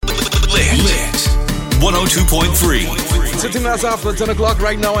102.3. Sitting us after 10 o'clock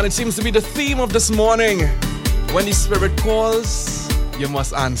right now, and it seems to be the theme of this morning. When the Spirit calls, you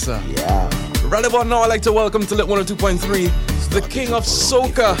must answer. Yeah. Right about now, I'd like to welcome to Lit 102.3 the king of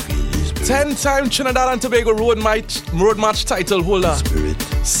soca, 10-time Trinidad and Tobago road match title holder,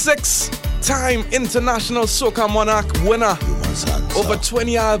 6-time international soca monarch winner, over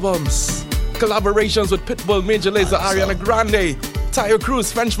 20 albums, collaborations with Pitbull, Major Lazer, Ariana Grande, Tayo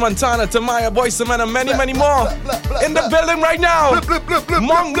Cruz, French Montana, Tamaya, Boyz II Men, and many more in the building right now.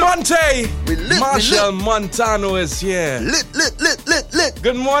 Monk Monte, Marshall Montano is here. Lit.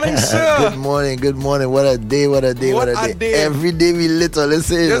 Good morning, sir. Good morning. What a day. Every day we lit,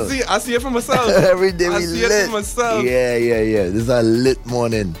 listen. Yes, I see it for myself. Every day we lit. I see it for myself. Yeah. This is a lit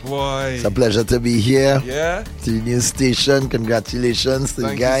morning. Boy. It's a pleasure to be here. Yeah. To the new station. Congratulations to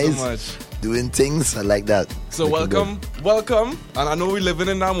the guys. Thank you so much. Doing things, I like that. So welcome. And I know we're living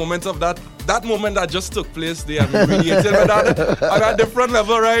in that moment of that moment that just took place there. I'm radiating on a different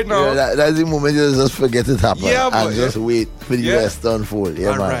level right now. Yeah, that's the moment you just forget it happened. Yeah, and just wait for the rest to unfold. Yeah,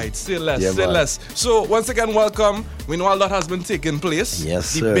 all man. right, still less. So once again, welcome. We know all that has been taking place.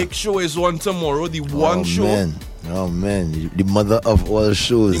 Yes, the sir. big show is on tomorrow. The one show. Man, the mother of all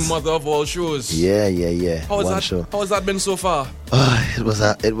shows. The mother of all shows. Yeah. How has that been so far?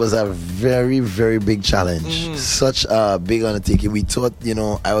 It was a very, very big challenge. Such a big undertaking. We thought,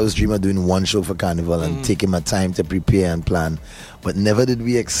 I was dreaming of doing one show for Carnival and taking my time to prepare and plan. But never did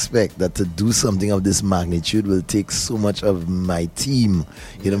we expect that to do something of this magnitude will take so much of my team.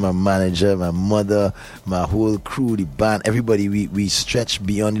 My manager, my mother, my whole crew, the band, everybody. We stretched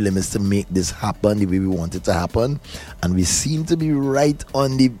beyond the limits to make this happen the way we want it to happen. And we seem to be right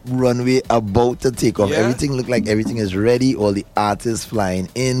on the runway about to take off. Yeah. Everything looked like everything is ready. All the artists flying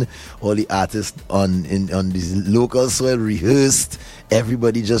in, all the artists on this local soil rehearsed.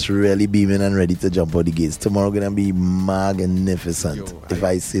 Everybody just really beaming and ready to jump out the gates. Tomorrow gonna be magnificent, if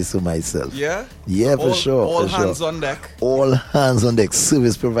I say so myself. Yeah? Yeah, for sure. All hands on deck. All hands on deck.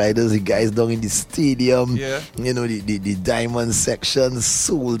 Service providers, the guys down in the stadium. Yeah. The diamond section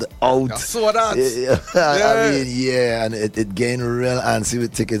sold out. I saw that. And it getting real antsy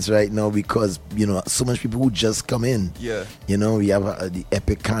with tickets right now because, so much people who just come in. Yeah. We have the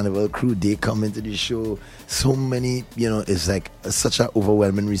Epic Carnival crew. They come into the show. So many, it's like such an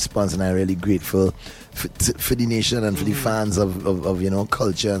overwhelming response, and I'm really grateful for the nation and for the fans of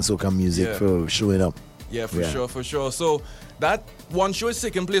culture and soca music for showing up. Yeah, for sure. So that one show is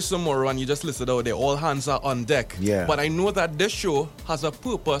taking place tomorrow, and you just listed out there, all hands are on deck. Yeah. But I know that this show has a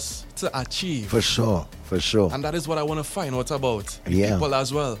purpose to achieve. For sure. And that is what I want to find out about people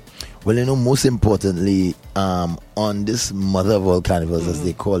as well. Well, most importantly, on this mother of all carnivals, as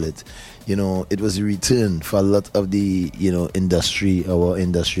they call it, it was a return for a lot of the, our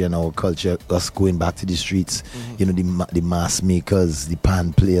industry and our culture, us going back to the streets, the mass makers, the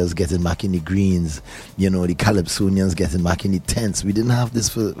pan players getting back in the greens, the Calypsonians getting back in the tents. We didn't have this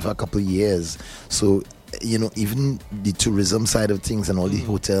for a couple of years. So, even the tourism side of things and all the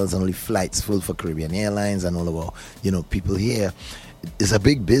hotels and all the flights full for Caribbean Airlines and all of our, people here. It's a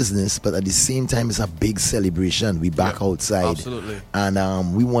big business, but at the same time, it's a big celebration. We back outside. Absolutely.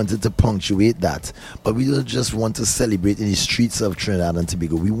 And we wanted to punctuate that. But we don't just want to celebrate in the streets of Trinidad and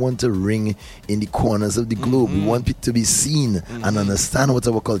Tobago. We want to ring in the corners of the globe. We want it to be seen and understand what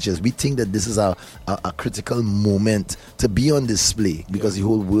our culture is. We think that this is a critical moment to be on display because the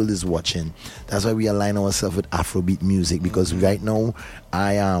whole world is watching. That's why we align ourselves with Afrobeat music, because right now,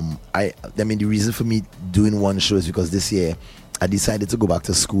 the reason for me doing one show is because this year, I decided to go back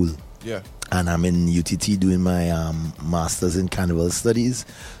to school. Yeah. And I'm in UTT doing my master's in carnival studies.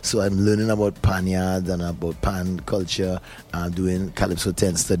 So I'm learning about Panyard and about pan culture, doing Calypso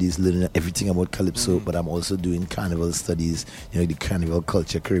tent studies, learning everything about Calypso, but I'm also doing carnival studies, the carnival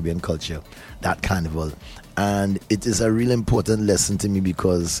culture, Caribbean culture, that carnival. And it is a really important lesson to me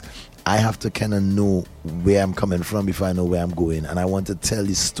because I have to kind of know where I'm coming from before I know where I'm going. And I want to tell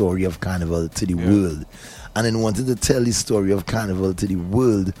the story of carnival to the world. And in wanting to tell the story of carnival to the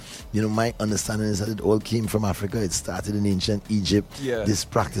world, my understanding is that it all came from Africa. It started in ancient Egypt. Yeah. This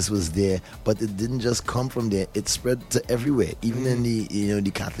practice was there, but it didn't just come from there. It spread to everywhere. Even in the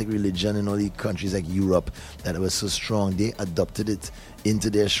the Catholic religion in all the countries like Europe that was so strong, they adopted it into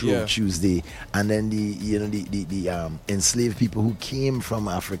their Shrove Tuesday. And then the enslaved people who came from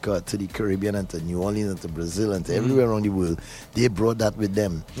Africa to the Caribbean and to New Orleans and to Brazil and to everywhere around the world, they brought that with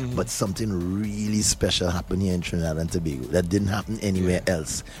them. But something really special happened happened here in Trinidad and Tobago that didn't happen anywhere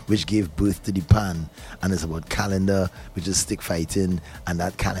else, which gave birth to the pan. And it's about calendar, which is stick fighting, and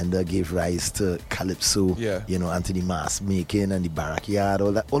that calendar gave rise to calypso, you know, and to the mask making and the backyard,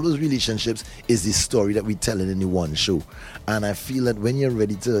 all that. All those relationships is the story that we're telling in the one show. And I feel that when you're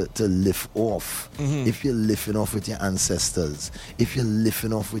ready to lift off, if you're lifting off with your ancestors, if you're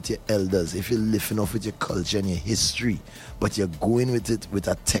lifting off with your elders, if you're lifting off with your culture and your history, but you're going with it with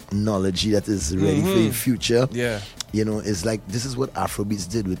a technology that is ready for your future, you know, it's like, this is what Afrobeats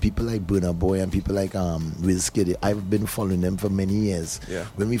did with people like Burna Boy and people like Wizkid. I've been following them for many years.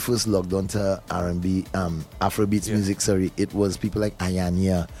 When we first logged on to R&B, Afrobeats music, it was people like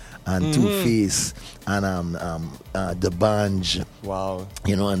Ayanya and Two-Face and D'banj. Wow.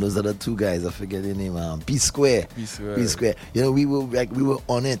 You know, and those are the two guys, I forget their name, P-Square. You know, we were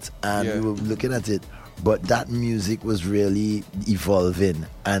on it and we were looking at it. But that music was really evolving,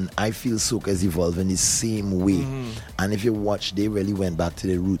 and I feel soca is evolving the same way. And if you watch, they really went back to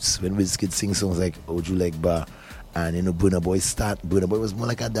their roots. When Wizkid sing songs like Oju Like Bar, and you know, Burna Boy was more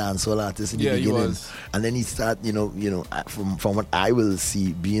like a dancehall artist in the beginning. He was. And then he started, you know, from what I will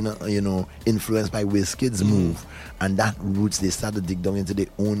see, being influenced by Wizkid's move, and that roots, they start to dig down into their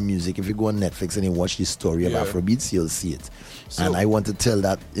own music. If you go on Netflix and you watch the story of Afrobeats, you'll see it. So, and I want to tell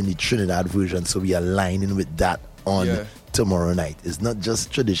that in the Trinidad version, so we are aligning with that on tomorrow night. It's not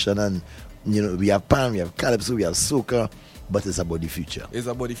just tradition, and you know, we have pan, we have calypso, we have soca, but it's about the future. It's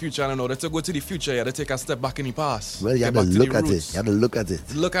about the future, and in order to go to the future, you have to take a step back in the past. Well, you have to look at it. You have to look at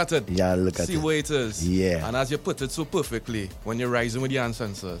it. Look at it. Yeah, look at it. See where it is. Yeah. And as you put it so perfectly, when you're rising with your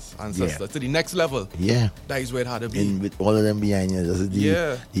ancestors to the next level, that is where it had to be. And with all of them behind you,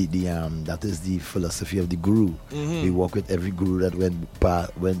 that is the philosophy of the guru. We walk with every guru that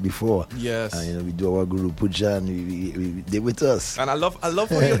went before. Yes. And you know, we do our guru puja, and they're with us. And I love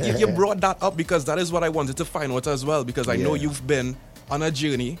how you brought that up, because that is what I wanted to find out as well, because I know you've been on a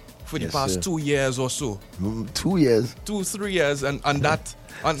journey for the past 2 years or so. 2 years? 3 years, and that,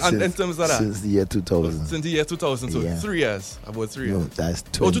 and in terms of that. Since the year 2000. Since the year 2000, so 3 years, about 3 years. No, that's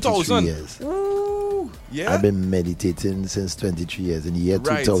 23 years. Ooh, yeah. I've been meditating since 23 years. In the year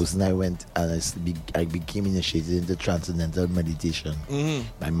 2000, I went and I became initiated into transcendental meditation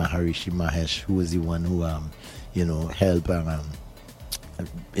by Maharishi Mahesh, who was the one who, helped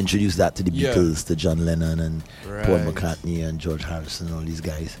introduced that to the Beatles, to John Lennon and Paul McCartney and George Harrison, all these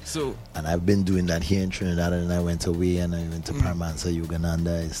guys. And I've been doing that here in Trinidad, and then I went away and I went to Paramahansa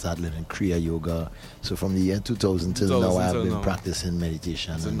Yogananda. I started learning Kriya Yoga. So from the year 2000 till now, I've been practicing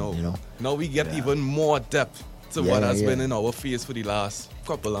meditation. So and, now we get even more depth to what has been in our face for the last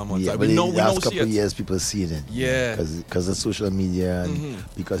couple of months. We know last couple of years, people see it. Because of social media and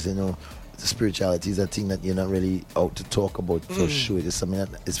because, spirituality is a thing that you're not really out to talk about for sure. It's something that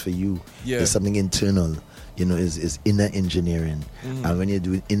is for you. It's something internal. Is inner engineering. And when you're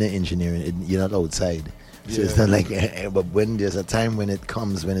doing inner engineering, you're not outside. So it's not like, but when there's a time when it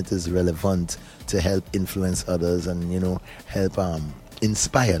comes, when it is relevant to help influence others and, help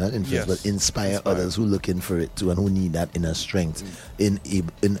inspire, not influence, but inspire others who looking for it too and who need that inner strength in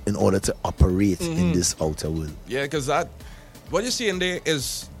order to operate in this outer world. Yeah, because what you're seeing there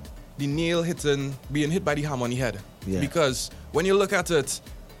is the nail being hit by the hammer on the head. Because when you look at it,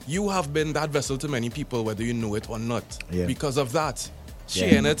 you have been that vessel to many people, whether you know it or not. Because of that,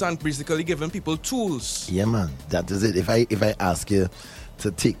 sharing it and basically giving people tools. Yeah, man, that is it. If I ask you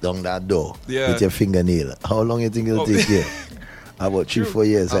to take down that door with your fingernail, how long you think it'll take you? About 3-4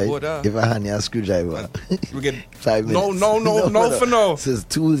 years, right? If I hand you a screwdriver, we get 5 minutes. No, for now. So it's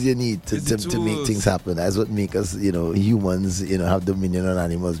tools you need to make things happen. That's what makes us, humans, have dominion on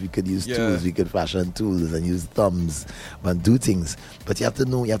animals. We could use tools, we could fashion tools and use thumbs and do things. But you have to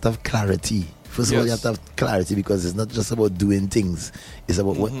know, you have to have clarity. First of all, you have to have clarity, because it's not just about doing things. It's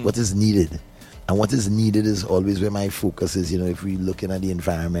about what is needed. And what is needed is always where my focus is. If we're looking at the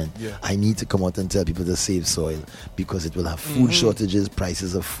environment, I need to come out and tell people to save soil, because it will have food shortages,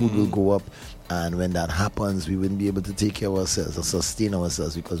 prices of food will go up, and when that happens, we wouldn't be able to take care of ourselves or sustain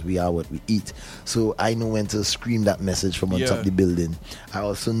ourselves, because we are what we eat. So I know when to scream that message from on top of the building. I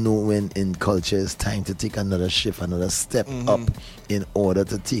also know when in culture it's time to take another shift, another step up in order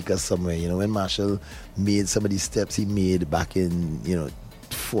to take us somewhere. When Marshall made some of these steps he made back in,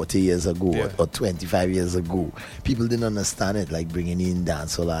 40 years ago or 25 years ago, people didn't understand it, like bringing in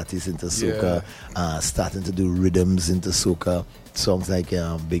dancehall artists into soca, starting to do rhythms into soca. Songs like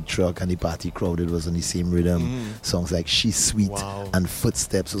Big Truck and The Party Crowded was on the same rhythm. Songs like She's Sweet and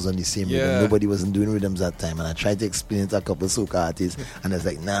Footsteps was on the same rhythm. Nobody wasn't doing rhythms that time, and I tried to explain it to a couple of soca artists, and it's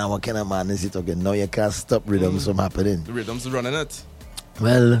like, what kind of madness you talking? Now you can't stop rhythms from happening. The rhythms running it.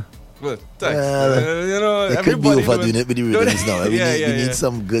 Well, Well, thanks. You know, they could be everybody overdoing it with the rhythms now. We Yeah. need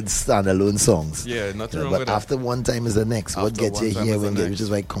some good standalone songs. Yeah, nothing You know, wrong but with that. after one time is the next. What After gets one you time here is the when get, next. which is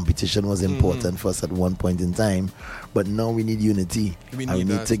why competition was important for us at one point in time. But now we need unity. We and we need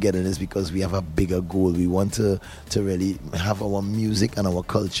need that. togetherness because we have a bigger goal. We want to really have our music and our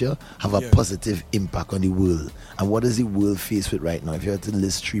culture have a Yeah. positive impact on the world. And what is the world faced with right now? If you had to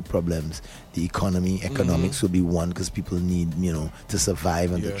list 3 problems, the economy, economics will be one because people need, to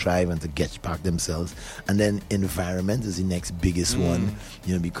survive and to Yeah. thrive and to get back themselves. And then environment is the next biggest one,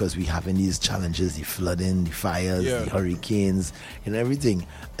 because we having these challenges, the flooding, the fires, Yeah. the hurricanes, everything,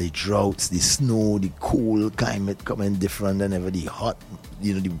 the droughts, the snow, the cold climate coming different than ever, the hot,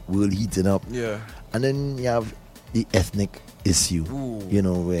 the world heating up. Yeah. And then you have the ethnic issue,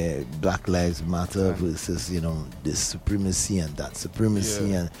 Ooh. where Black Lives Matter versus, this supremacy and that supremacy,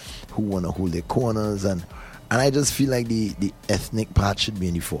 Yeah. and who want to hold their corners. And I just feel like the ethnic part should be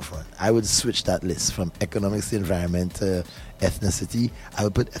in the forefront. I would switch that list from economics to environment to ethnicity. I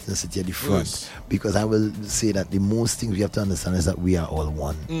would put ethnicity at the front Yes. because I will say that the most things we have to understand is that we are all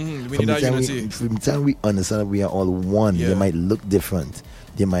one. We From need that the time unity. from the time we understand that we are all one, Yeah. they might look different.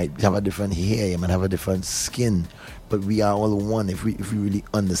 They might have a different hair, they might have a different skin, but we are all one if we really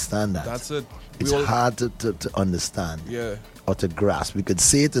understand that. That's it. It's hard to understand Yeah. or to grasp. We could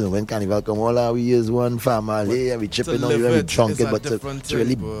say it, when Carnival come, all we is one family, we chipping on live you, we it chunk is it, a but to different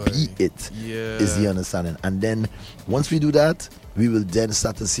really thing, boy. be it is Yeah. the understanding. And then once we do that, we will then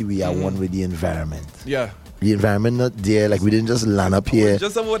start to see we are one with the environment. Yeah. The environment not there, like we didn't just land up here.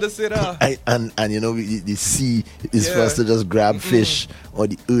 Just about to say that. And the sea is Yeah. for us to just grab fish, or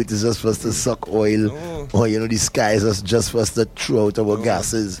the earth is just for us to suck oil, No. or the sky is just for us to throw out our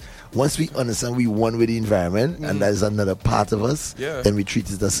gases. Once we understand we one with the environment, and that is another part of us, Yeah. then we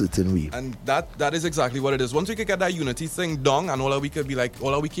treat it a certain way. And that is exactly what it is. Once we could get that unity thing done, and all of we could be like,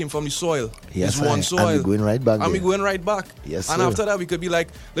 all of we came from the soil. Yes, it's one and soil. we're going right back And we there. going right back. Yes, And sir. after that, we could be like,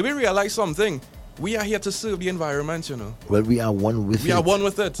 let me realize something. We are here to serve the environment, Well, we are one with it. We are one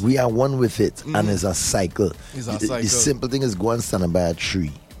with it. We are one with it, and it's a cycle. It's a The cycle. simple thing is go and stand by a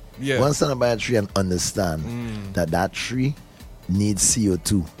tree. Yeah. Go and stand by a tree and understand that tree needs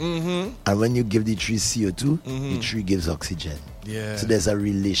CO2. And when you give the tree CO2, the tree gives oxygen. Yeah. So there's a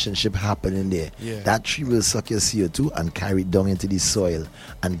relationship happening there. Yeah. That tree will suck your CO2 and carry it down into the soil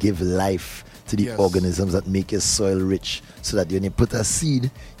and give life to the Yes. organisms that make your soil rich, so that when you put a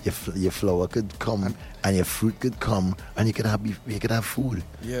seed, your flower could come and your fruit could come, and you could have food.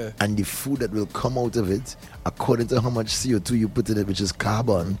 Yeah. And the food that will come out of it, according to how much CO2 you put in it, which is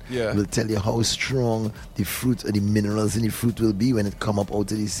carbon, Yeah. will tell you how strong the fruit or the minerals in the fruit will be when it come up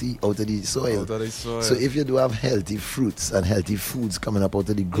out of the out of the soil. Out of the soil. So if you do have healthy fruits and healthy foods coming up out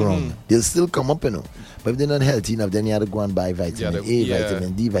of the ground, they'll still come up, But if they're not healthy enough, then you have to go and buy vitamin A, yeah.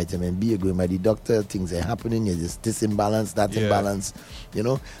 vitamin D, vitamin B. You're going by the doctor, things are happening, you're just this imbalance, that Yeah. imbalance,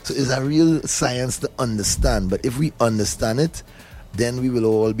 So it's a real science to understand. But if we understand it, then we will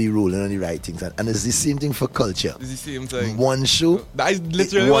all be rolling on the right things. And it's the same thing for culture. It's the same thing. One show, That is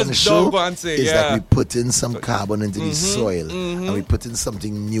literally one what show Dog wants to say. is Yeah. that we put in some carbon into the soil, and we put in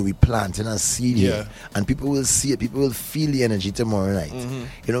something new. We plant in a seed here, and people will see it. People will feel the energy tomorrow night.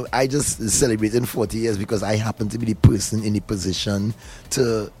 I just celebrating 40 years because I happen to be the person in the position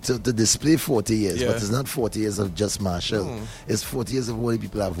to display 40 years. Yeah. But it's not 40 years of just Marshall. It's 40 years of all the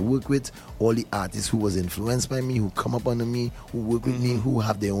people I've worked with, all the artists who was influenced by me, who come up under me, who work with me, who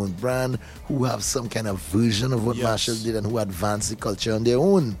have their own brand, who have some kind of version of what Yes. Marshall did, and who advance the culture on their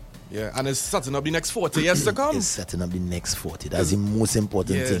own. Yeah, and it's setting up the next 40 years to come. Is setting up the next 40. That's the most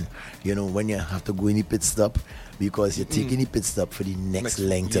important Yeah. thing. When you have to go in the pit stop, because you're taking the pit stop for the next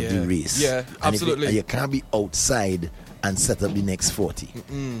length of the yeah. race. Yeah, And absolutely. you can't be outside and set up the next 40.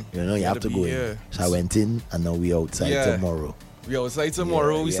 You have Gotta to be go in. here. So I went in, and now we're outside Yeah. tomorrow. We outside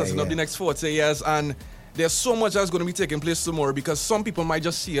tomorrow. Yeah, We're setting up yeah. the next 40 years, and there's so much that's going to be taking place tomorrow because some people might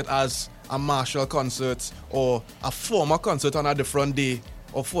just see it as a Marshall concert or a former concert on a different day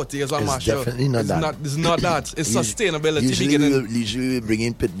or 40 years on It's Marshall. definitely not that. It's not that. It's sustainability Usually beginning. we bring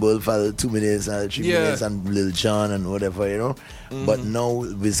in Pitbull for 2 minutes, 3 Yeah. minutes, and Lil Jon and whatever. But now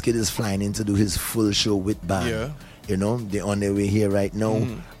Wizkid is flying in to do his full show with band. Yeah. They're on their way here right now.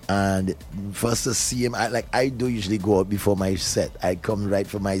 And for us to see him, I do usually go out before my set. I come right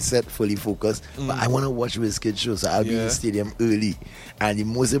for my set, fully focused. But I want to watch Wizkid show, so I'll be in Yeah. the stadium early. And the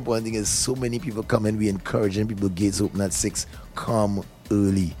most important thing is so many people come in. We encouraging people. Gates open at 6. Come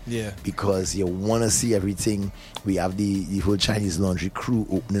early. Yeah. Because you want to see everything. We have the whole Chinese Laundry crew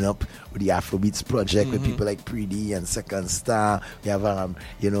opening up with the Afrobeats project with people like Preedy and Second Star. We have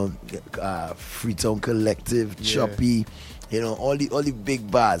Freetown Collective, Choppy, all the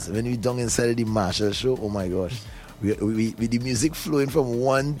big bars. When we done inside of the Marshall show, oh my gosh. We the music flowing from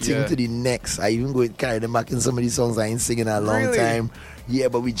one thing to the next. I even go and carry them back in some of these songs I ain't singing a long time. Yeah,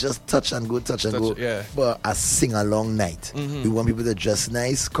 but we just touch and go. Yeah. But a sing-along night. We want people to dress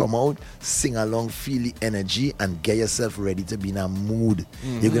nice, come out, sing along, feel the energy, and get yourself ready to be in a mood.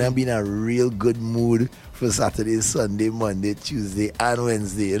 You're going to be in a real good mood for Saturday, Sunday, Monday, Tuesday, and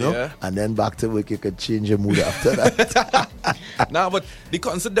Wednesday, Yeah. And then back to work, you could change your mood after that. Nah, but the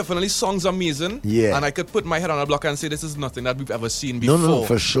concert definitely songs amazing. Yeah. And I could put my head on a block and say this is nothing that we've ever seen before. No,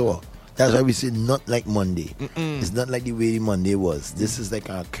 for sure. That's why we say not like Monday. It's not like the way the Monday was. This is like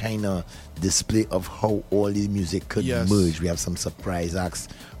a kind of display of how all the music could merge. We have some surprise acts.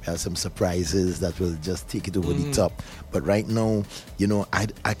 We have some surprises that will just take it over the top. But right now,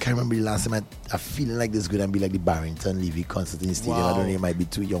 I can't remember the last time I feeling like this is going to be like the Barrington Levy concert in the stadium. I don't know, it might be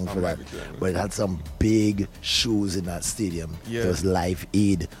too young for that. But it had some big shows in that stadium. Yeah. There was Live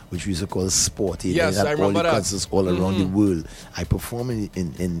Aid, which we used to call Sport Aid. Yes, and it I had remember all the that. concerts all around the world. I performed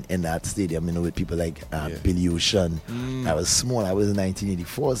in that stadium, with people like Billy Ocean. I was small. I was in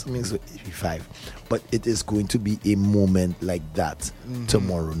 1984 or something, so 85. But it is going to be a moment like that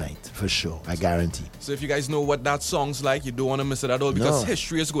tomorrow night, for sure. I guarantee. So if you guys know what that song's like, you don't want to miss it at all because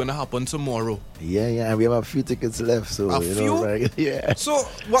history is going to happen tomorrow. Yeah, and we have a few tickets left, so right? Yeah. So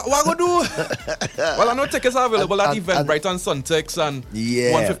what we do? Well, I know tickets are available at Eventbrite and Suntex and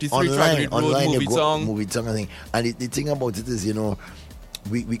 153 Tragedy Road, Movie Tongue. I think. And the thing about it is,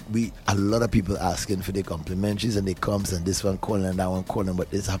 we a lot of people asking for the complimentaries, and they comes and this one calling and that one calling, but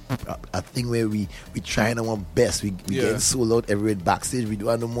it's a thing where we trying our best. We get sold out everywhere backstage. We don't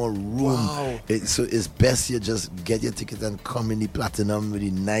have no more room. Wow. So it's best you just get your ticket and come in the platinum with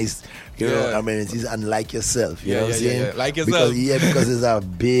the nice amenities and like yourself. You know what I'm saying? Yeah. Like yourself. Because it's a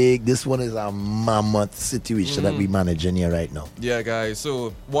big. This one is a mammoth situation that we managing here right now. Yeah, guys.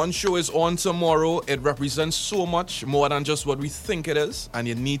 So one show is on tomorrow. It represents so much more than just what we think it is. And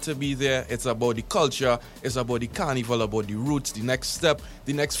you need to be there. It's about the culture, it's about the carnival, about the roots, the next step,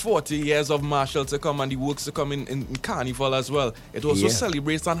 the next 40 years of Marshall to come and the works to come in carnival as well. It also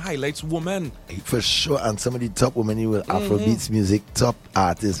celebrates and highlights women. For sure, and some of the top women in Afrobeats music, top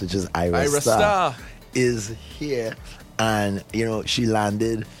artists, which is Ira Star, is here. And, she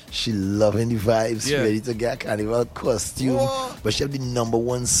landed, she loving the vibes, ready to get a carnival costume. Whoa. But she have the number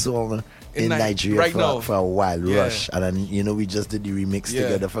one song in Nigeria right for a while, Rush. And then, we just did the remix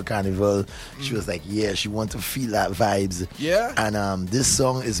together for Carnival. She was like, she want to feel that vibes. Yeah. And this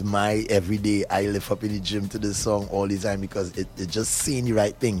song is my everyday. I lift up in the gym to this song all the time because it just saying the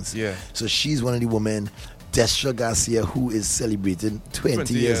right things. Yeah. So she's one of the women, Destra Garcia, who is celebrating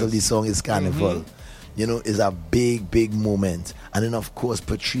 20 years of the song is Carnival. Is a big moment. And then of course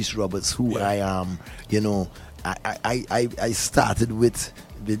Patrice Roberts, who I am, I started with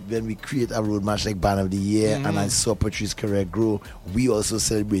when we create a road march like Band of the Year, and I saw Patrice's career grow. We also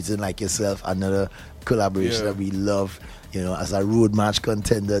celebrating like yourself another collaboration that we love, as a road march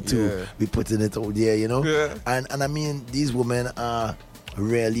contender too. Yeah. We putting it out there, Yeah. And I mean these women are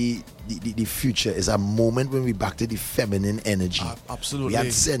really the future. Is a moment when we back to the feminine energy. Absolutely. We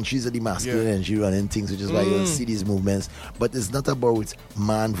had centuries of the masculine energy running things, which is why you'll see these movements. But it's not about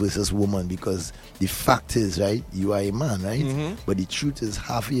man versus woman, because the fact is, right, you are a man, right? But the truth is,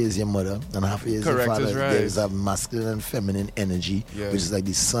 half of you is your mother and half of you is your father. Is right. There's a masculine and feminine energy, which is like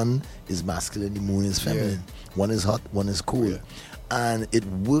the sun is masculine, the moon is feminine. One is hot, one is cold. And it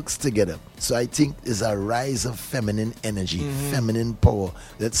works together. So I think it's a rise of feminine energy, feminine power.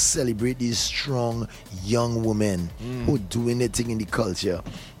 Let's celebrate these strong young women who are doing their thing in the culture,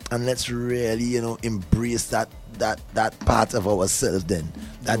 and let's really, embrace that part of ourselves. Then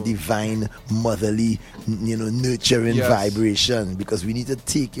that divine, motherly, nurturing vibration. Because we need to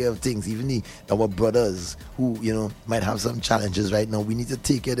take care of things. Even our brothers who might have some challenges right now, we need to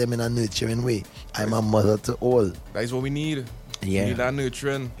take care of them in a nurturing way. I'm a mother to all. That is what we need. Yeah. We need that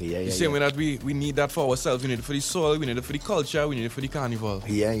nurturing. The same way that we need that for ourselves. We need it for the soul, we need it for the culture, we need it for the carnival.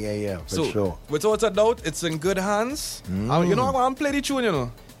 Yeah, for sure. Without a doubt, it's in good hands. I'm going to play the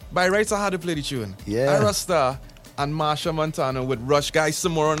tune, By rights, I had to play the tune. Yeah. Ira Star and Machel Montano with Rush. Guys,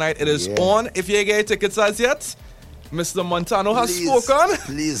 tomorrow night it is on. If you get tickets as yet, Mr. Montano has spoken.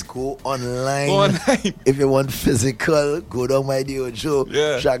 Please go online. If you want physical, go down my DO show.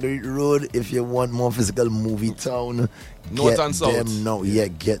 Shaggy Road. If you want more physical, Movie Town. North and South. Them now. Yeah,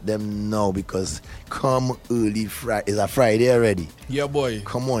 get them now because come early Friday. It's a Friday already. Yeah, boy.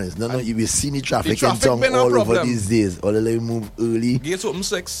 Come on, it's no. You will see the traffic, traffic in town been a all over problem. these days. All they move early. Gates open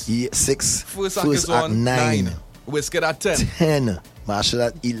 6. Yeah, 6. First act First is at on 9. Whiskey at 10. 10. Marshall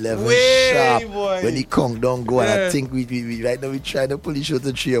at 11 Way, sharp. boy. When the countdown go, and Yeah. I think we right now we trying to pull the show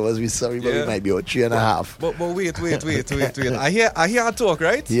to 3 hours. We sorry, but Yeah. we might be about 3.5. But wait. I hear her talk,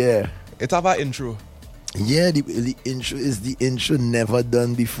 right? Yeah. It have an intro. Yeah, the intro is the intro never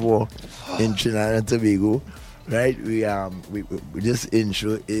done before in Trinidad and Tobago, right? We this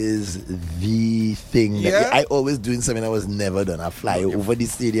intro is the thing Yeah. that I always doing something that was never done. I fly over the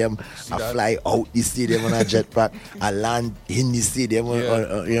stadium, I that? fly out the stadium on a jetpack, I land in the stadium,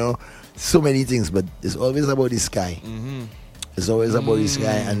 Yeah. you know, so many things. But it's always about the sky. Mm-hmm. It's always about the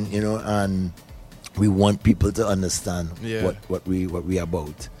sky, and and we want people to understand Yeah. what we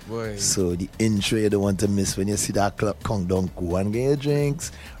about. Boy. So the intro you don't want to miss when you see that clock count down. Go and get your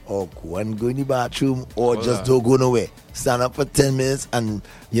drinks, or go and go in the bathroom, or Hold just on. don't go nowhere. Stand up for 10 minutes and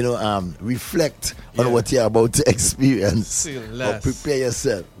reflect Yeah. on what you're about to experience. Say Or less. prepare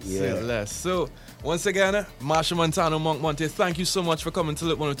yourself. Say less. So once again, Marsha Montano, Monk Monte, thank you so much for coming to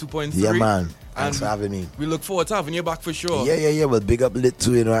Lit 102.3. Yeah, man. Thanks And for having me. we look forward to having you back for sure. Yeah. Well, big up Lit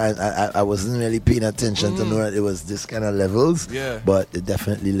too. I wasn't really paying attention to know that it was this kind of levels. Yeah. But it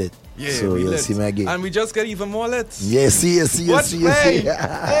definitely lit. Yeah, so we you'll lit. see me again. And we just get even more lit. Yeah, see you. Hey!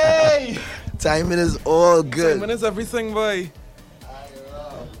 Hey! Timing is all good. Timing is everything, boy.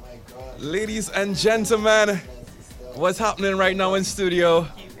 Oh my God. Ladies and gentlemen, what's happening right now in studio?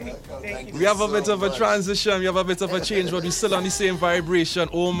 We have a bit of a transition, we have a bit of a change, but we're still on the same vibration.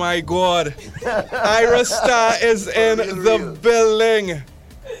 Oh my God. Ira Star is in the building.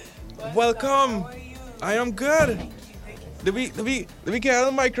 Welcome. I am good. Did we get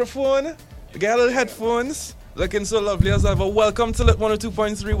a microphone? Get a little headphones? Looking so lovely as ever. Welcome to Lit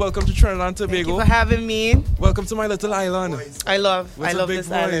 102.3. Welcome to Trinidad and Thank you Tobago. for having me. Welcome to my little island. I love With a big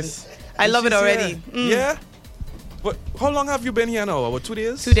this island. voice. I love it She's already. here. Yeah? But how long have you been here now? About 2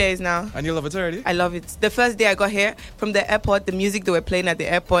 days? 2 days now. And you love it already? I love it. The first day I got here from the airport, the music they were playing at the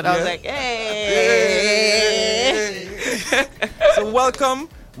airport, I was Yeah. like, hey. So welcome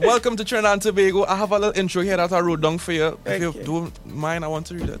to Trinidad and Tobago. I have a little intro here that I wrote down for you. If you Okay. don't mind, I want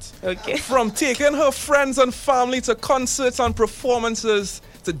to read it. Okay. From taking her friends and family to concerts and performances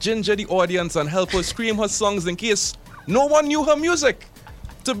to ginger the audience and help her scream her songs in case no one knew her music,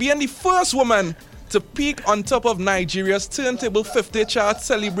 to being the first woman to peak on top of Nigeria's Turntable 50 chart,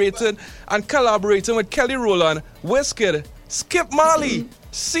 celebrating and collaborating with Kelly Rowland, Wizkid, Skip Marley,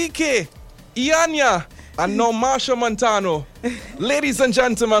 CK, Ianya, and now Marsha Montano. Ladies and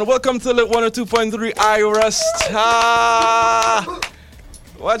gentlemen, welcome to Lit 102.3 Ira Star.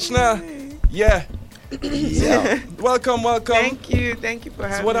 Watch now. Yeah. Yeah. Welcome. Thank you for having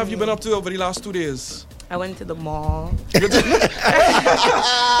me. So what have you been up to over the last 2 days? I went to the mall.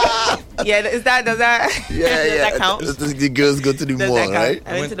 Yeah, does that does that count? The girls go to the Does mall, that count? right?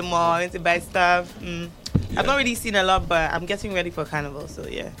 I went to the mall, I went to buy stuff. I've not really seen a lot, but I'm getting ready for Carnival, so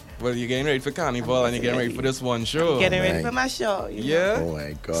yeah. Well, you're getting ready for Carnival and you're getting ready for this one show. Getting ready right. for my show. You know. Yeah? Oh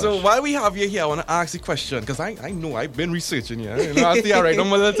my gosh. So while we have you here, I want to ask you a question because I know I've been researching you. You know, I see I write on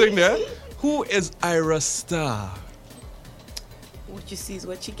my little thing there. Who is Ira Star? What you see is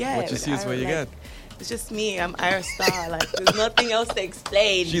what you get. What you see is what you get. It's just me. I'm Ira Star. Like, there's nothing else to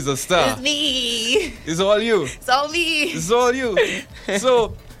explain. She's a star. It's me. It's all you. It's all me. It's all you.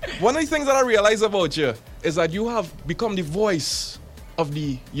 So one of the things that I realize about you is that you have become the voice of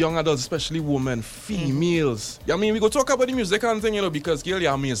the young adults, especially women, females. I mean, we go talk about the music and thing, because girl,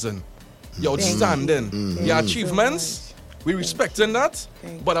 you're amazing. You're outstanding. Your achievements, we respecting that.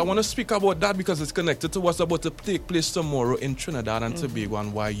 Thank But I want to speak about that because it's connected to what's about to take place tomorrow in Trinidad and Tobago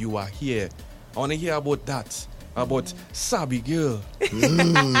and why you are here. I want to hear about that. About Sabi Girl.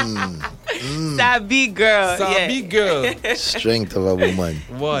 Sabi girl. Sabi yeah. Girl. Strength of a woman.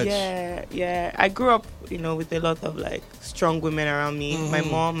 Watch. Yeah. I grew up, with a lot of like strong women around me. My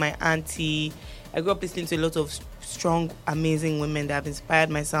mom, my auntie. I grew up listening to a lot of strong, amazing women that have inspired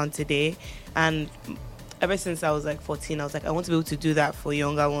my sound today. And ever since I was like 14, I was like, I want to be able to do that for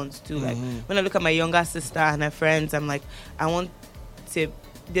younger ones too. Like when I look at my younger sister and her friends, I'm like, I want to.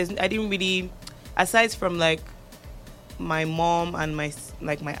 I didn't really, aside from like my mom and my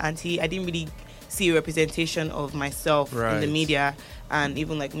auntie, I didn't really see a representation of myself in the Right. media and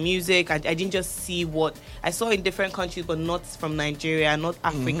even like music. I didn't just see what I saw in different countries, but not from Nigeria, not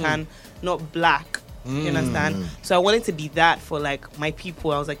African, not black. You understand? So I wanted to be that for like my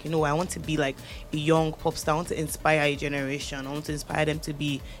people. I was like, I want to be like a young pop star. I want to inspire a generation. I want to inspire them to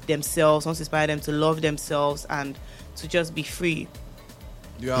be themselves. I want to inspire them to love themselves and to just be free.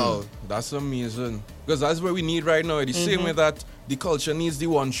 Yo, that's amazing. Because that's what we need right now. The same way that the culture needs the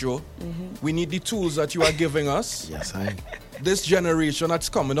one show. We need the tools that you are giving us. Yes, This generation that's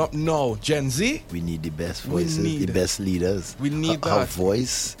coming up now, Gen Z. we need the best voices, the best leaders. We need Our that.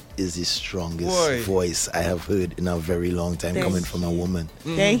 voice is the strongest Boy. voice I have heard in a very long time Thank coming from a woman.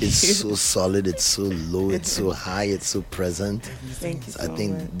 Thank It's you. so solid, it's so low, it's so high, it's so present. Thank you so I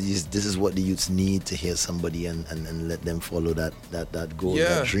think much. this is what the youths need, to hear somebody and let them follow that goal,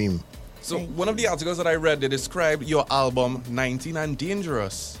 Yeah. that dream. So Thank one of the articles that I read, they described your album 19 and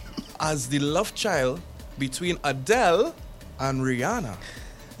Dangerous as the love child between Adele and Rihanna.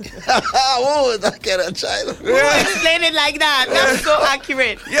 Oh, that kind of child. Explain it like that. That's so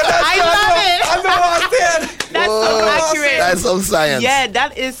accurate. Yeah, that's I love it. I know. That's so accurate. That's some science. Yeah,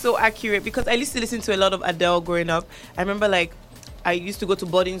 that is so accurate because I used to listen to a lot of Adele growing up. I remember like I used to go to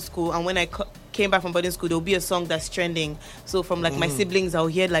boarding school, and when I came back from boarding school, there will be a song that's trending. So from like my siblings, I'll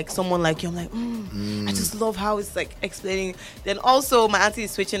hear like someone like you. I'm like, I just love how it's like explaining. Then also my auntie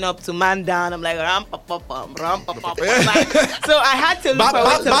is switching up to Man Down. I'm like, ram pa pa pam, ram pa pa pam. Like, so I had to look for a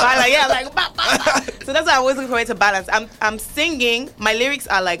way to balance. Yeah, like ba, ba, ba. So that's why I always look for a way to balance. I'm singing. My lyrics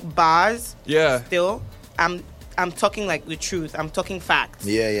are like bars. Yeah. Still, I'm talking like the truth. I'm talking facts.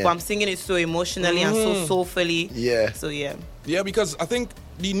 Yeah. But I'm singing it so emotionally and so soulfully. Yeah. So yeah. Yeah, because I think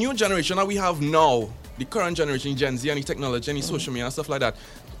the new generation that we have now, the current generation, Gen Z, and the technology and the social media and stuff like that,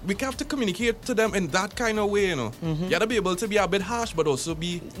 we have to communicate to them in that kind of way, You got to be able to be a bit harsh, but also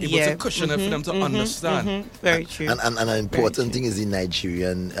be able to cushion it for them to understand. Very true. And an important thing is the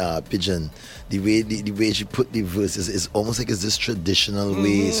Nigerian pidgin. The way she put the verses is almost like it's this traditional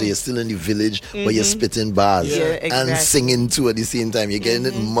way. So you're still in the village, but you're spitting bars Yeah, and exactly. singing too at the same time. You're getting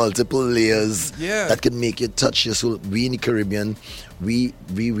it multiple layers Yeah. that can make you touch your soul. We in the Caribbean, we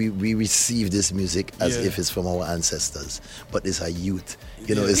receive this music as Yeah. if it's from our ancestors, but it's our youth.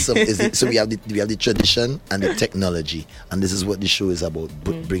 So we have the tradition and the technology, and this is what the show is about,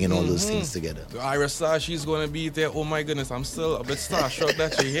 bringing all those things together. So Ira Star, she's going to be there. Oh my goodness, I'm still a bit starstruck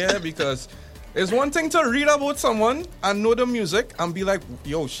that you're here, because it's one thing to read about someone and know the music and be like,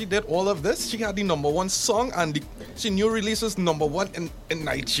 yo, she did all of this. She had the #1 song, and she new releases #1 in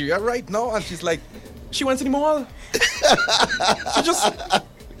Nigeria right now, and she's like, she went to the mall. She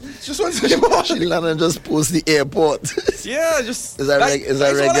just went to the mall. She landed and just post the airport. Yeah, just Is that like, is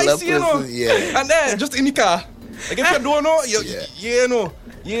that that's what I regular see, you know. person? Yeah. And then just in the car. Like if you don't know,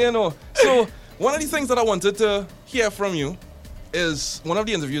 you know. So one of the things that I wanted to hear from you is one of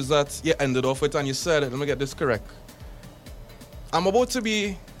the interviews that you ended off with, and you said, let me get this correct. I'm about to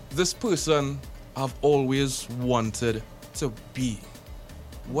be this person I've always wanted to be.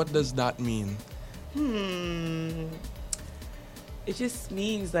 What does that mean? It just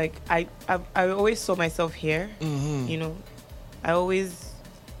means like I always saw myself here. I always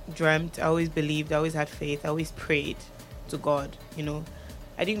dreamt, I always believed, I always had faith, I always prayed to God.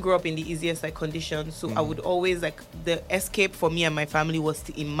 I didn't grow up in the easiest like conditions, so I would always like the escape for me and my family was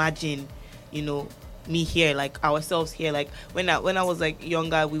to imagine, me here, like ourselves here. Like when I was like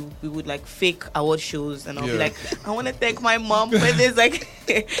younger, we would like fake award shows, and I'll be like, I want to thank my mom for this. Like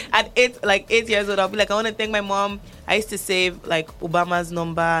at 8 years old, I'll be like, I want to thank my mom. I used to save like Obama's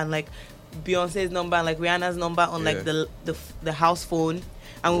number and like Beyonce's number and like Rihanna's number on like the house phone.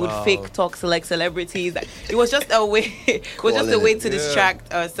 And we would fake talk to like celebrities. Like, it was just a way. It was just a way to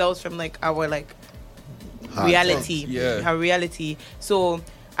distract ourselves from like our like reality. Yeah. Our reality. So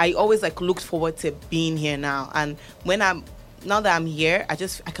I always like looked forward to being here now. And now that I'm here, I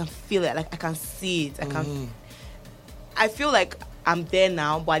can feel it. Like I can see it. I feel like I'm there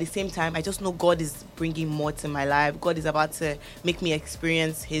now, but at the same time, I just know God is bringing more to my life. God is about to make me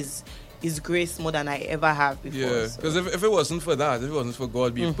experience His grace more than I ever have before. Yeah, because if it wasn't for that, if it wasn't for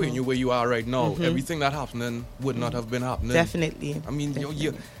God being putting you where you are right now, everything that happening would not have been happening. Definitely. I mean,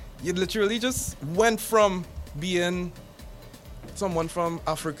 you literally just went from being someone from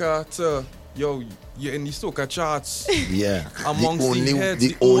Africa to you're in the soca charts. Yeah. Amongst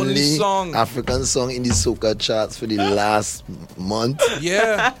the only song. African song in the soca charts for the last month.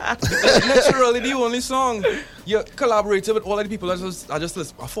 Yeah. Literally the only song. You collaborated with all of the people I just a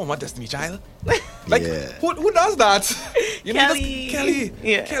former Destiny Child. Like who does that? Kelly. Kelly.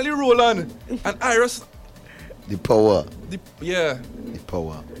 Yeah. Kelly Rowland and Iris. The power. The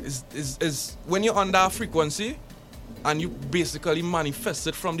power. Is when you're on that frequency and you basically manifest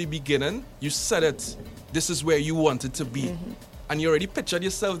it from the beginning, you said it, this is where you want it to be. and you already pictured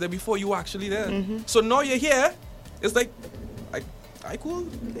yourself there before you were actually there. So now you're here. It's like, I cool.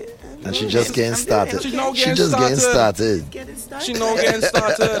 And she just getting started. She's now She getting just getting started. Getting started. She now getting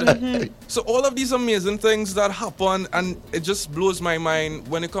started. So all of these amazing things that happen, and it just blows my mind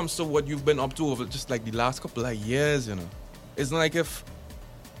when it comes to what you've been up to over just like the last couple of years, you know. It's not like if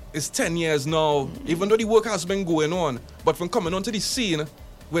it's 10 years now, even though the work has been going on, but from coming onto the scene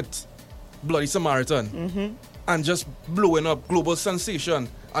with Bloody Samaritan and just blowing up global sensation,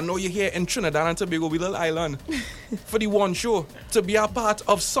 and now you're here in Trinidad and Tobago, we little island, for the one show, to be a part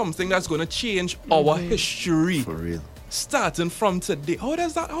of something that's going to change our history. For real. Starting from today. How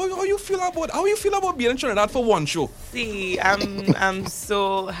does that, how you feel about being in Trinidad for one show? See, I'm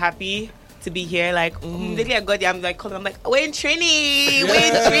so happy to be here. Like, immediately I got there, I'm like calling, I'm like, we're in Trini, we're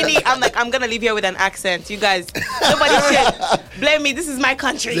in Trini. I'm like, I'm gonna leave here with an accent. You guys, nobody should blame me. This is my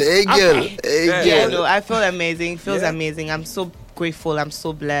country. Hey girl, Okay. hey girl. Yeah, no, I feel amazing. Feels Yeah. amazing. I'm so grateful. I'm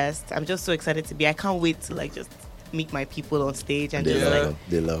so blessed. I'm just so excited to be. I can't wait to like just meet my people on stage and They just love like her.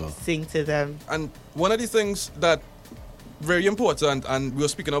 They love her. sing to them. And one of the things that very important, and we were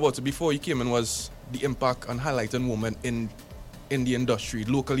speaking about it before you came in, was the impact on highlighting women in the industry,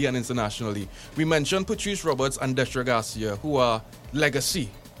 locally and internationally. We mentioned Patrice Roberts and Destra Garcia, who are legacy.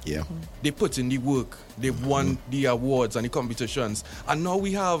 Yeah. They put in the work. They've won the awards and the competitions. And now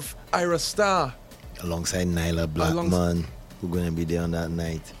we have Ira Star. Alongside Nyla Blackman, who's going to be there on that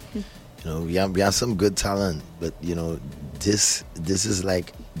night. You know, we have some good talent, but you know, this is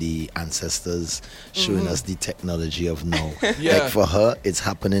like the ancestors showing us the technology of now. Yeah. Like for her, it's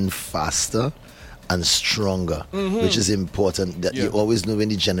happening faster and stronger, which is important. That Yeah. you always know when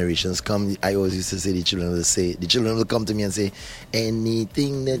the generations come. I always used to say the children will come to me and say,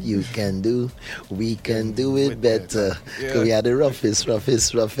 anything that you can do, we can do it better. Yeah. 'Cause we are the roughest.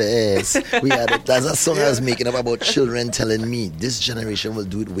 We are that's a song I was making up about children telling me this generation will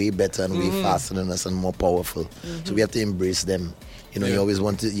do it way better and way faster than us and more powerful. So we have to embrace them. You know, Yeah. you always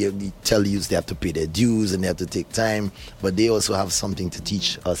want to you tell youths they have to pay their dues and they have to take time, but they also have something to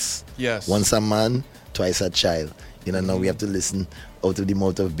teach us. Yes. Once a man, twice a child. You know, now we have to listen out of the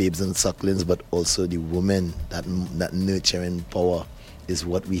mouth of babes and sucklings, but also the woman, that nurturing power is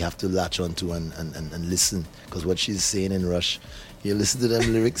what we have to latch onto and listen. Because what she's saying in Rush, you listen to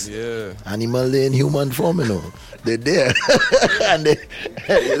them lyrics, Yeah. animal they in human form, you know. They're there. And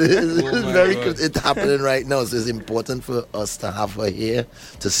it's my very God. good. It's happening right now. So it's important for us to have her here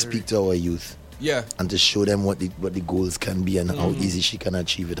to speak to our youth Yeah. and to show them what the goals can be and how easy she can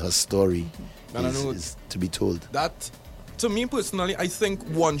achieve it. Her story And I know is to be told. that, to me personally, I think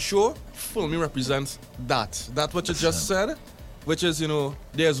one show for me represents that what you just said, which is, you know,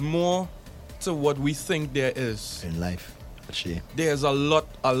 there's more to what we think there is. In life. She. There's a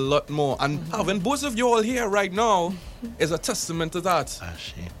lot more, and having both of you all here right now is a testament to that.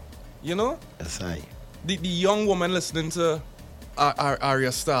 She. You know, Yes, I. the young woman listening to our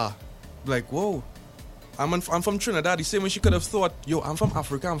Arya Star, like, whoa, I'm from Trinidad. The same way she could have thought, yo, I'm from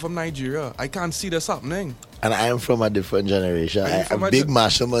Africa, I'm from Nigeria. I can't see this happening. And I am from a different generation. Are you from I'm a big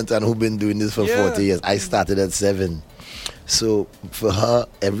Marshall Mountain who been doing this for Yeah. 40 years. I started at 7. So for her,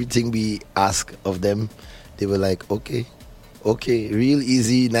 everything we ask of them, they were like, okay, real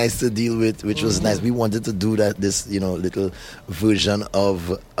easy, nice to deal with, which was nice. We wanted to do this, you know, little version of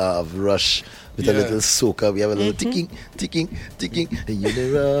Rush with a Yeah. little soca. We have a little ticking, and you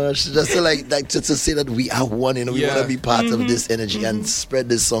the Rush, just to like to say that we are one. You know, we Yeah. want to be part of this energy and spread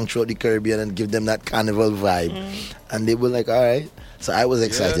this song throughout the Caribbean and give them that carnival vibe. And they were like, all right. So I was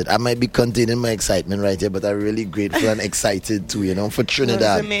excited. I might be containing my excitement right here, but I'm really grateful and excited too, you know, for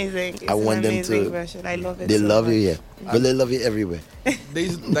Trinidad. It's amazing. It's I want an them amazing to- version. I love it. They so love you much. here. But they love you everywhere.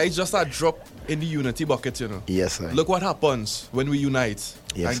 There's just a drop in the unity bucket, you know. Yes, sir. Look what happens when we unite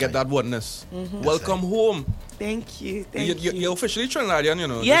Yes, and get sir. that oneness. Welcome home. Thank you. Thank you. You're officially Trinidadian, you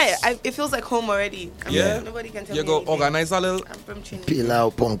know. Yeah, This- it feels like home already. Nobody can tell You me go anything. organize a little. I'm from Trinidad. Peel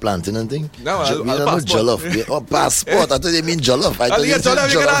out pong planting and thing. No, I'll We don't know passport. jollof. Oh, passport. I thought they mean jollof. I thought Yeah, you said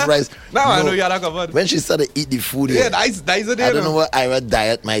jollof, you jollof gonna- rice. No, I know you had that covered. When she started to eat the food Yeah, here, that's a day. I don't know what Ira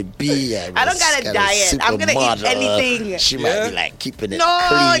diet might be. I don't got a kinda diet. I'm gonna eat supermodel. anything. She Yeah. might be like keeping it No,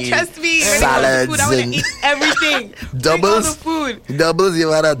 clean. trust me. When it comes to Salads food, I want and to eat everything. Bring all doubles. the food. Doubles, you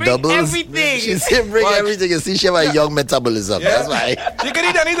had a Bring doubles. everything. She said bring What? everything. You see, she have a young metabolism. Yeah. That's why. You can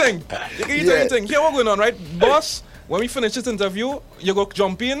eat anything. You can eat Yeah. anything. Here what's going on, right? Boss, when we finish this interview, you go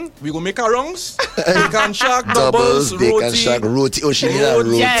jump in, we go make our rungs. Bacon shack, doubles, Bacon roti. shack, roti. Oh, she need a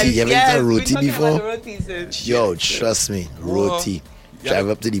roti. Yes, You ever yes. eaten We're roti talking before? about the rotis, Yo, trust me, roti. Yeah. Drive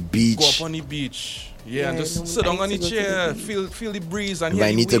up to the Go beach. up on the beach. Yeah, and just no, sit down I on the need to go chair, to the feel the breeze, and You hear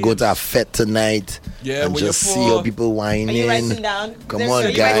might the need to go waves. to a fete tonight and where just you see for? how people Are you writing whining. down? Come Is there on,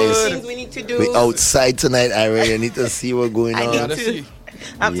 any guys. things we need to do? We're outside tonight, Ira. You need to see what's going I on. need Gotta to. see.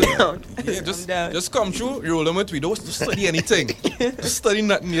 I'm Yeah. down. Yeah, I'm just down. come through, roll them with me. Don't study anything. Just study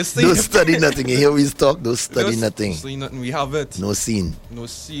nothing. You see? Don't study nothing. You hear we talk? Don't study nothing. Study nothing. We have it. No scene. No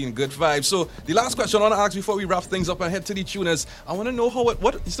scene. Good vibes. So the last question I want to ask before we wrap things up and head to the tune is, I want to know how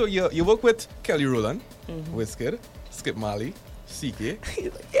what. So you work with Kelly Rowland, Wizkid, Skip Marley, CK,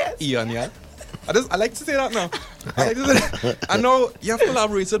 Yes. Ian, yeah. I like to say that now. I like to say that. I know you have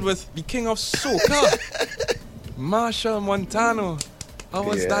collaborated with the king of soca, Marshall Montano. How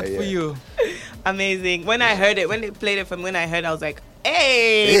was that for you? Amazing. When I heard it, when they played it from when I heard, I was like,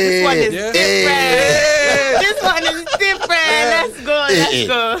 hey, this one is Yeah. different. This one is different. Let's go. Let's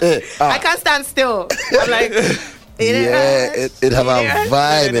go. I can't stand still. I'm like, Yeah, it have a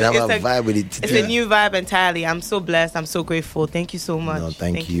vibe. It have It's a vibe with it. It's a new vibe entirely. I'm so blessed. I'm so grateful. Thank you so much. No,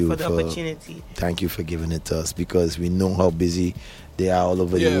 thank you for the for- opportunity. Thank you for giving it to us because we know how busy they are all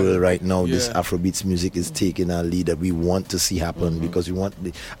over the Yeah. world right now. This Yeah. Afrobeats music is taking a lead that we want to see happen because we want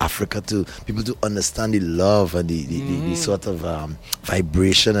Africa to people to understand the love and the sort of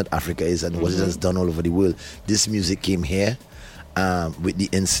vibration that Africa is and what it has done all over the world. This music came here with the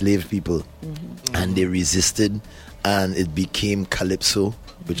enslaved people and they resisted and it became calypso,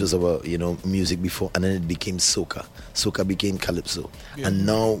 which was about music before, and then it became soca. Soca became calypso, and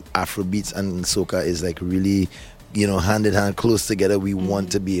now Afrobeats and soca is like really hand in hand, close together. We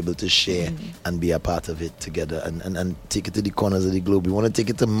want to be able to share and be a part of it together and take it to the corners of the globe. We want to take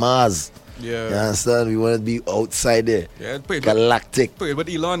it to Mars. Yeah. You understand? We want to be outside there. Yeah, played Galactic. with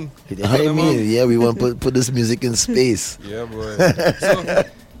Elon. I mean, yeah, we want to put this music in space. Yeah, boy. So,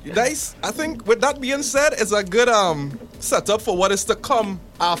 guys, I think with that being said, it's a good setup for what is to come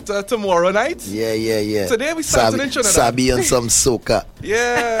after tomorrow night. Yeah. Today we started in Trinidad. Sabi on some soca.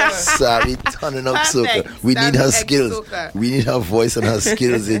 Yeah. Sabi turning up soca. Perfect. We need her Sabi skills. ex-soca. We need her voice and her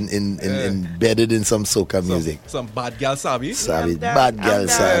skills in embedded in some soca music. Some bad girl Sabi. Sabi, I'm down. bad girl I'm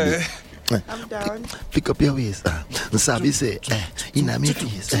Sabi. Yeah. I'm down. Pick up your waist. Sabi say, in a me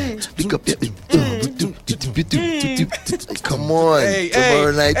face. Pick up your. Come on, Hey,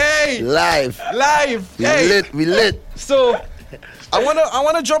 tomorrow hey, night hey. live. We lit. So I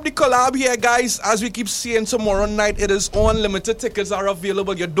wanna drop the collab here, guys. As we keep seeing, tomorrow night it is on. Limited tickets are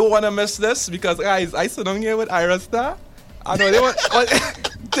available. You don't wanna miss this because, guys, I sit down here with Ira Star. I know they want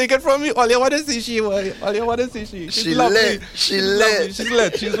take it from me. All you want to see she. She's She lovely. lit. She lit.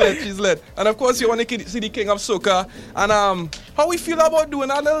 She's lit. And of course, you want to see the king of soca. And how we feel about doing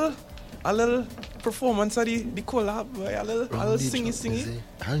a little performance at the collab, boy. A little singy.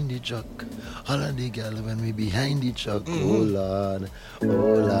 Behind the truck, all of the girl when we behind the truck. Oh Lord,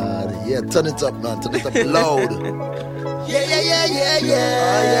 yeah, turn it up, man, turn it up loud.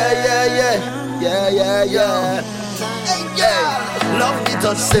 Yeah. Hey, love the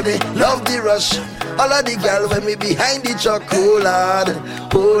touch, say me, love the rush. All of the girl when we behind the truck. Oh Lord.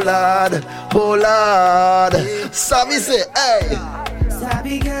 Sabi say, hey.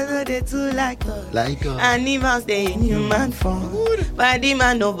 Sabi girl, no they too like her. Like her. Animals they in human form. Body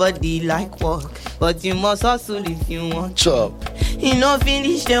man nobody like work, but you must hustle if you want. Chop. You know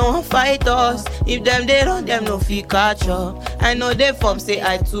finish they won't fight us. If them they run them no fit catch up. I know they form say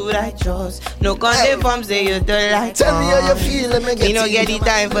I too righteous. No con they form say you don't like. Tell me how you feel, let me get You know in. get the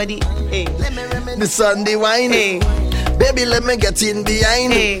time for the hey. The Sunday wine. Hey. Baby, let me get in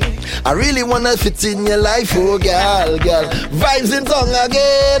behind. Hey. I really wanna fit in your life, oh girl. Vibes in tongue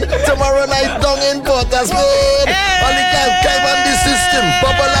again. Tomorrow night down in Port of Spain. Hey. All the girls climb on the system,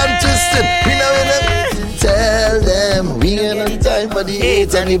 bubble and twisting. We know tell them we ain't no time for the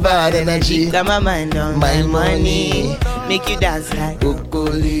hate and the bad energy. Got my mind on my money. Make you dance like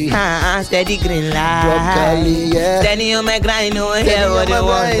Broccoli, steady green light. broccoli, yeah. Steady on my grind, no Steady hear on what they my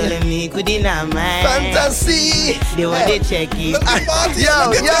want. grind. Telling me could not mind. Fantasy. They want to check it. Look at party. Yo,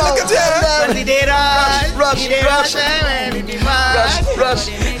 Look at tell you. them. Cause they rush, they rush. Rush.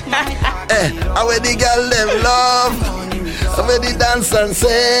 I when the girl them love. I when the dance and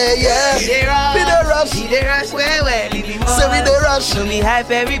say, yeah. We the rush. they rush, well, Say we the rush. So we hype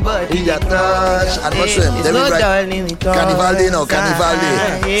everybody. We got touch. And what's them? It's Then no we write darling, we talk. Carnival Day now, Carnival Day.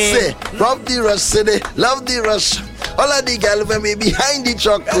 Yeah. Say, love the rush, say they love the rush. All of the girl when we behind the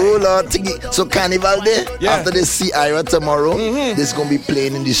truck, oh Lord, thingy. So Carnival Day, Yeah. after they see Ira tomorrow, this gonna be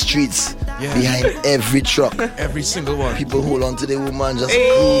playing in the streets Yeah. behind every truck. Every single one. People hold on to the woman, just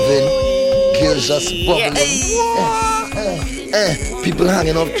grooving. Girls just bubbling. People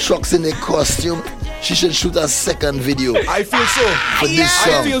hanging off trucks in their costume. She should shoot a second video I feel so. for this I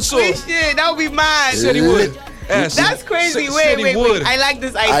song. feel so. We should. That would be mad. Said he would. Yes. That's crazy. Said Wait. he would. I like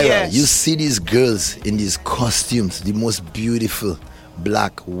this idea. Ira, you see these girls in these costumes, the most beautiful,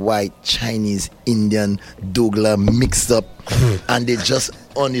 black, white, Chinese, Indian, Douglas mixed up, and they just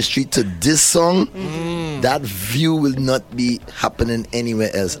on the street to this song. That view will not be happening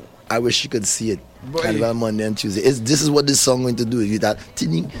anywhere else. I wish you could see it. Boy. Carnival Monday and Tuesday. This is what this song going to do. With that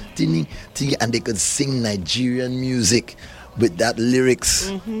tinning, tinning, tinning, and they could sing Nigerian music with that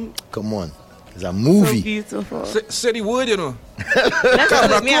lyrics. Come on, it's a So movie. beautiful. Said he would, you know. Let's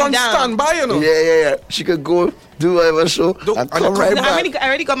Camera put me crew on down. standby, you know. Yeah. She could go do whatever show Do- and and come the right No, back. I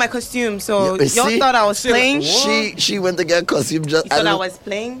already got my costume, so Yeah, y'all see? thought I was See, playing. what? She went to get a costume. Just You thought I don't- was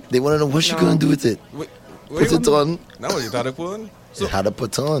playing. They want to know what she No. gonna do with it. Put it on. No, you thought it put on. They had to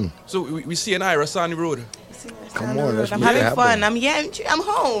put on. So we see an Iris on the road. Come on, let's I'm make it having happen. fun. I'm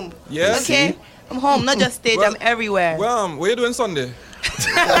home. Yeah? Okay. I'm home, not just stage. Well- I'm everywhere. Well, what you doing Sunday?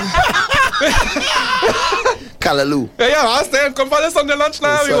 Callaloo. Yeah, I stay. Come for the Sunday lunch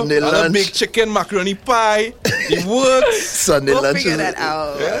now. yo. Sunday And a lunch. big chicken, macaroni pie. It works. Sunday We'll lunch. figure is- that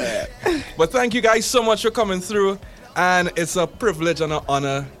out. But thank you guys so much for coming through. And it's a privilege and an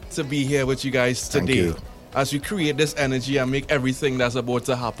honor to be here with you guys Thank today. you. As we create this energy and make everything that's about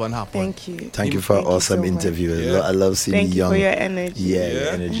to happen. Thank you. Thank you for an Thank you awesome so much. interview. Yeah. I love seeing Thank the you young. for your energy. Yeah, Yeah. your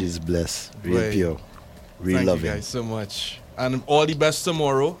energy is blessed. Real Right. pure. Real Thank loving. you guys so much. And all the best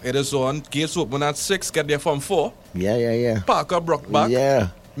tomorrow. It is on. Gates open at 6. Get there from 4. Yeah. Park up, rock back. Yeah.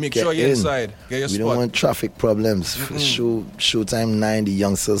 Make Get sure you're in. inside. Get your We spot. don't want traffic problems. Showtime 9, the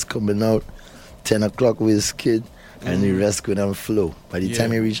youngsters coming out. 10 o'clock with his kid. And the rest go down flow. By the Yeah.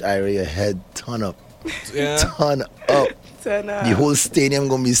 time you reach Ira, your head turn up. Yeah. Turn up. Turn up. The whole stadium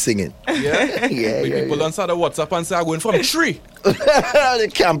gonna be singing. Yeah. Yeah, When people don't start the WhatsApp and say, I'm going from 3. They're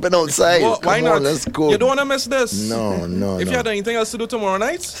camping outside. Well, why Come not? on, let's go. You don't want to miss this. No. If you had anything else to do tomorrow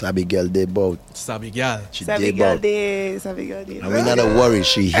night, Sabi girl, they bout. Sabi gal. She Sabi they girl bout. day. Sabi girl day. And we not a worry.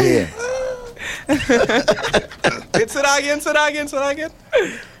 She here. Say that again.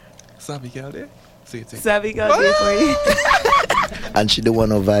 Sabi gal there. Say it. Sabi girl day for you. And she the one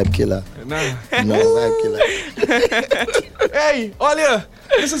no vibe killer. Nah. No vibe killer. Hey, Olia,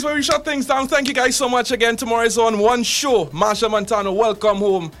 this is where we shut things down. Thank you guys so much again. Tomorrow is on one show. Marsha Montano, welcome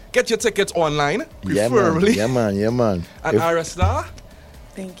home. Get your tickets online, Yeah, preferably. man. And If- Ira Star,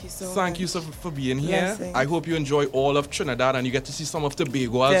 Thank you so much. thank you so for being here. Blessings. I hope you enjoy all of Trinidad and you get to see some of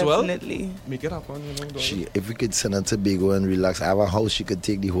Tobago as well. Definitely. Make it happen, you know. darling. if we could send her to Tobago and relax, I have a house. She could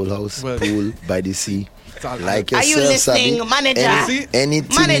take the whole house, Well- pool by the sea. Like Are you yourself, listening, Sabi. manager? See?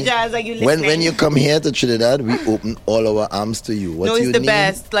 Anything. Managers, are you listening? When you come here to Trinidad, we open all our arms to you. What No, you it's the need?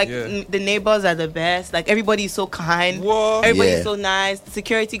 best. Like Yeah. the neighbors are the best. Like everybody's so kind. Whoa. Everybody's Yeah. so nice. The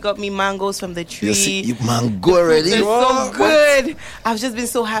security got me mangoes from the tree. You see, you mango already. They're Whoa. so good. I've just been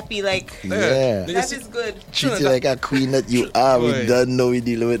so happy. Like Yeah. You life see- is good. Treat you like a queen that you are. We Boy. don't know we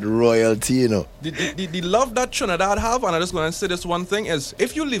dealing with royalty, you know. The love that Trinidad have, and I'm just going to say this one thing, is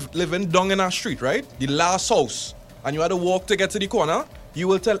if you living down in our street, right? The last house, and you had to walk to get to the corner, you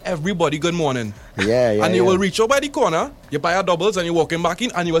will tell everybody good morning. Yeah. And you will reach out by the corner, you buy a doubles, and you're walking back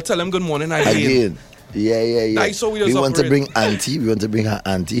in, and you will tell them good morning again. Again. Yeah. That's how we just want to operate. bring auntie. We want to bring her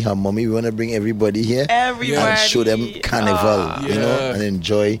auntie, her mommy. We want to bring everybody here Everybody. and show them carnival, you know, Yeah. and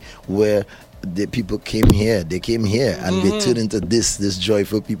enjoy where the people came here. They came here and they turned into this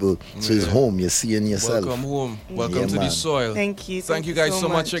joyful people. So it's Yeah. home. You're seeing yourself. Welcome home. Welcome Yeah, to the man. soil. Thank you. Thank you guys so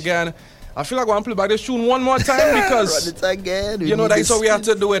much again. I feel like I want to play back this tune one more time Run because, it again. We you know, need that's this. how we have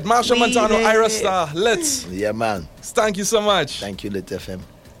to do it. Marsha We Montano, need Ira it. Star, let's. Yeah, man. Thank you so much. Thank you, Lit FM.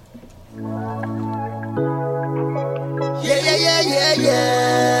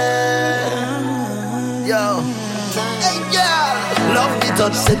 Yeah. Yo. Hey, girl. Love the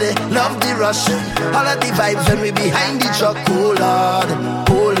touch city, love the rush. All of the vibes when we behind the truck. Oh, Lord.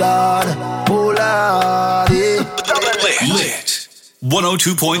 Yeah. Lit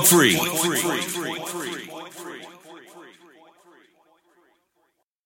 102.3.